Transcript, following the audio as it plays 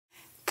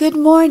Good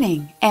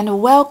morning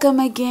and welcome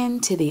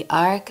again to the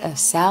Ark of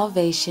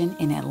Salvation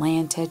in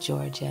Atlanta,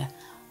 Georgia,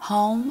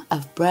 home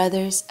of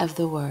Brothers of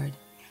the Word.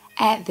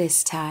 At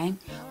this time,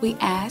 we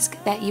ask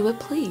that you would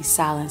please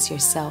silence your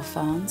cell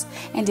phones,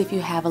 and if you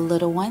have a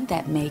little one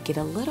that may get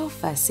a little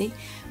fussy,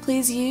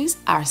 please use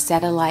our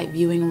satellite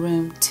viewing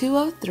room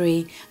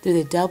 203 through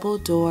the double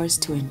doors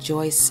to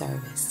enjoy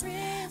service.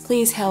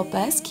 Please help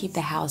us keep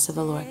the house of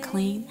the Lord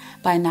clean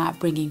by not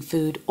bringing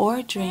food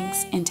or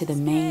drinks into the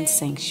main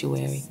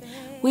sanctuary.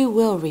 We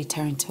will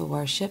return to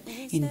worship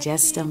in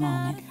just a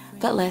moment,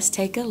 but let's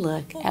take a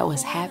look at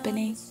what's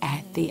happening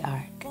at the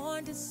Ark.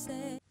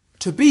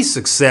 To be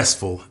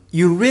successful,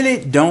 you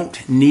really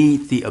don't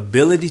need the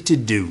ability to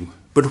do,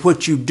 but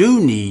what you do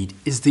need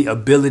is the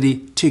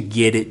ability to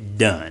get it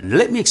done.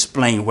 Let me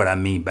explain what I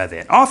mean by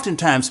that.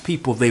 Oftentimes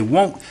people, they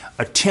won't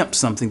attempt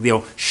something.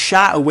 They'll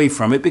shy away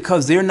from it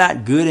because they're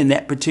not good in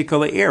that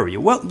particular area.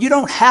 Well, you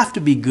don't have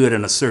to be good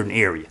in a certain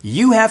area.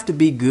 You have to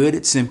be good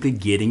at simply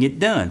getting it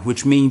done,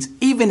 which means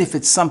even if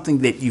it's something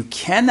that you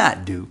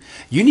cannot do,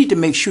 you need to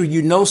make sure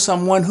you know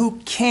someone who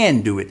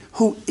can do it,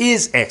 who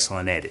is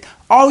excellent at it.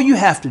 All you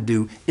have to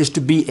do is to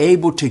be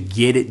able to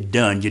get it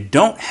done. You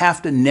don't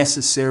have to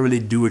necessarily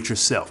do it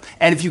yourself.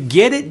 And if you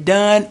get it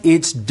done,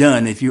 it's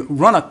done. If you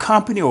run a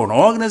company or an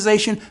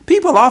organization,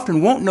 people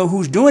often won't know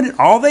who's doing it.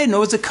 All they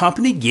know is the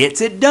company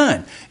gets it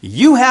done.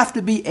 You have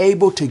to be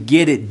able to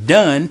get it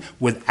done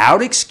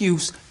without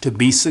excuse to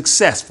be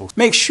successful.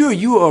 Make sure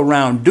you are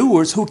around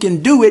doers who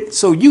can do it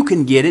so you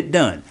can get it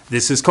done.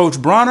 This is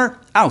Coach Bronner.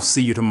 I'll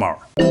see you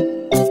tomorrow.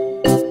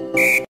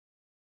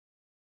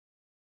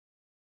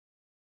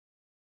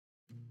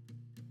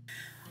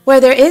 Where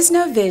there is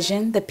no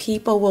vision, the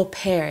people will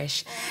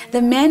perish.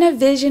 The men of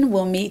vision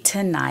will meet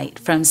tonight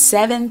from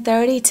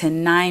 7:30 to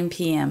 9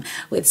 p.m.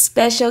 with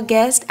special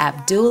guest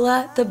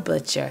Abdullah the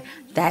Butcher.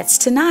 That's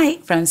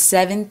tonight from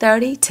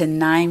 7:30 to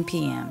 9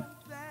 p.m.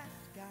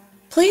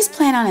 Please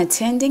plan on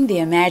attending the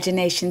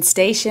Imagination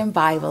Station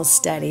Bible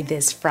Study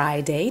this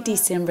Friday,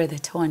 December the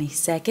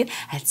 22nd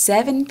at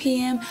 7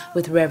 p.m.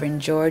 with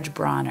Reverend George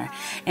Bronner.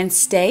 And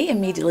stay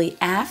immediately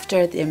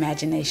after the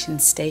Imagination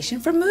Station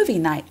for movie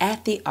night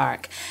at the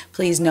Ark.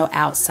 Please no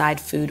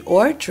outside food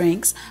or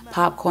drinks.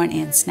 Popcorn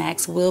and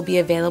snacks will be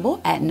available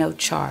at no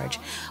charge.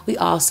 We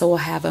also will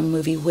have a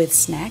movie with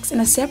snacks in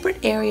a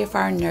separate area for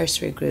our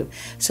nursery group,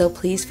 so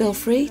please feel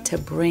free to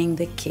bring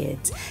the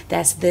kids.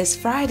 That's this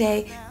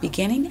Friday,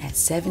 beginning at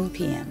 7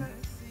 p.m.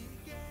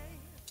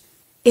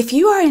 If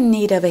you are in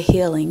need of a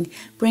healing,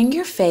 bring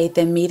your faith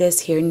and meet us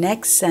here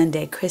next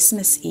Sunday,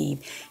 Christmas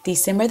Eve,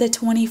 December the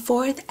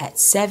 24th at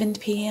 7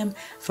 p.m.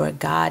 for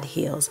God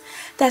Heals.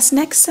 That's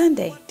next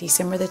Sunday,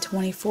 December the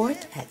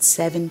 24th at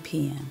 7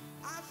 p.m.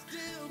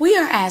 We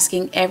are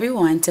asking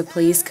everyone to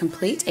please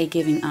complete a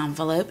giving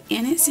envelope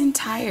in its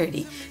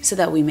entirety so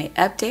that we may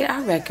update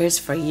our records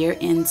for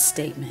year-end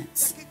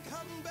statements.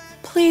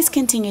 Please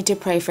continue to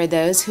pray for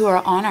those who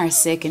are on our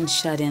sick and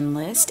shut-in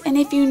list. And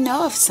if you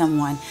know of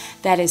someone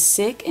that is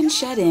sick and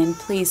shut in,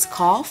 please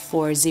call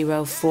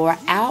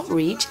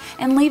 404-OUTREACH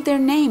and leave their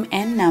name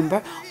and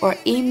number or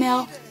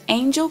email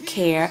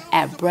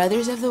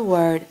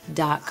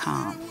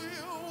angelcare@brothersoftheword.com.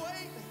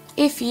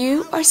 If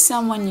you or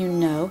someone you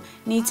know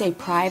needs a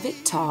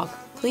private talk,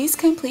 please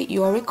complete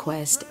your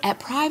request at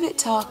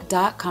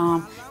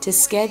privatetalk.com to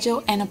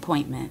schedule an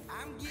appointment.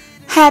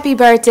 Happy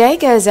birthday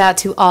goes out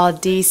to all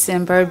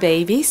December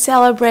babies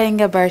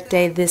celebrating a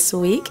birthday this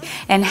week,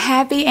 and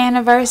happy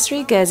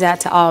anniversary goes out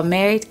to all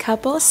married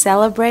couples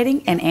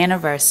celebrating an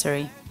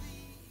anniversary.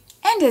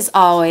 And as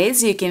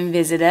always, you can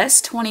visit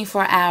us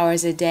 24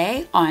 hours a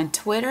day on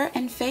Twitter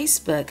and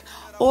Facebook,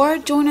 or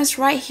join us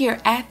right here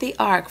at the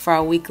Ark for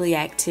our weekly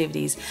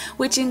activities,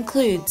 which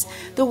includes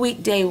the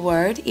weekday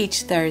word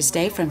each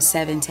Thursday from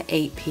 7 to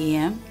 8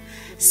 p.m.,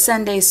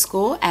 Sunday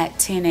school at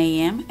 10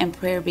 a.m. and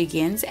prayer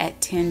begins at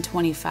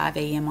 10:25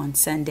 a.m. on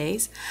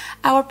Sundays,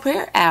 our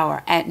prayer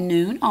hour at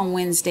noon on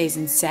Wednesdays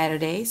and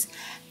Saturdays,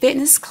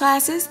 fitness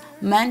classes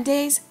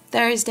Mondays,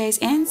 Thursdays,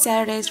 and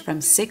Saturdays from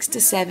 6 to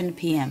 7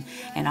 p.m.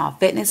 and all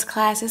fitness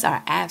classes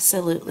are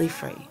absolutely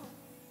free.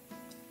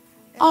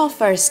 All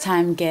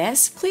first-time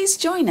guests, please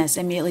join us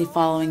immediately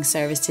following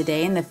service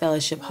today in the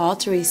Fellowship Hall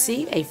to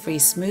receive a free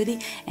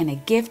smoothie and a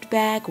gift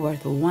bag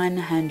worth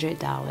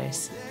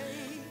 $100.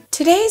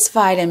 Today's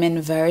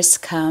vitamin verse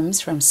comes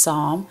from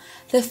Psalm,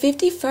 the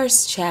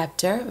 51st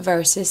chapter,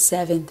 verses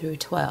 7 through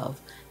 12,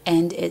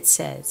 and it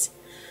says,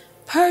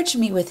 "Purge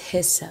me with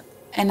hyssop,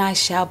 and I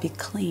shall be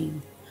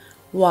clean.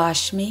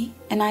 Wash me,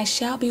 and I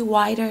shall be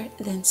whiter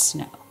than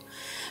snow.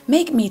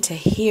 Make me to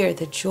hear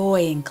the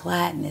joy and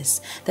gladness,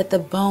 that the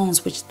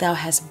bones which thou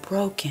hast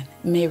broken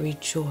may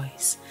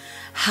rejoice.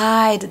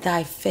 Hide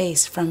thy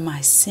face from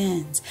my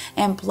sins,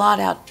 and blot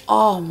out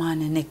all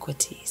mine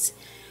iniquities.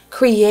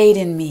 Create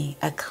in me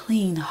a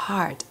clean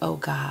heart, O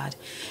God,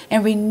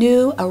 and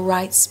renew a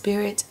right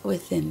spirit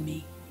within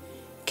me.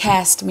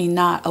 Cast me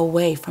not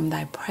away from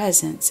thy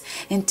presence,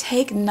 and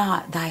take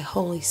not thy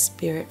Holy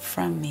Spirit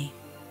from me.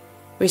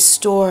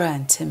 Restore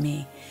unto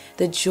me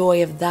the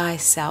joy of thy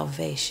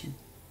salvation,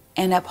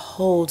 and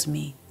uphold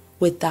me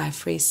with thy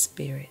free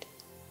spirit.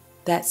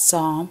 That's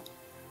Psalm,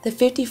 the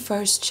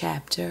 51st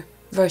chapter,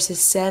 verses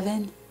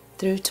 7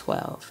 through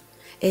 12.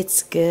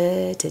 It's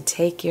good to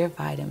take your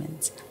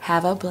vitamins.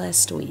 Have a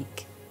blessed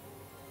week.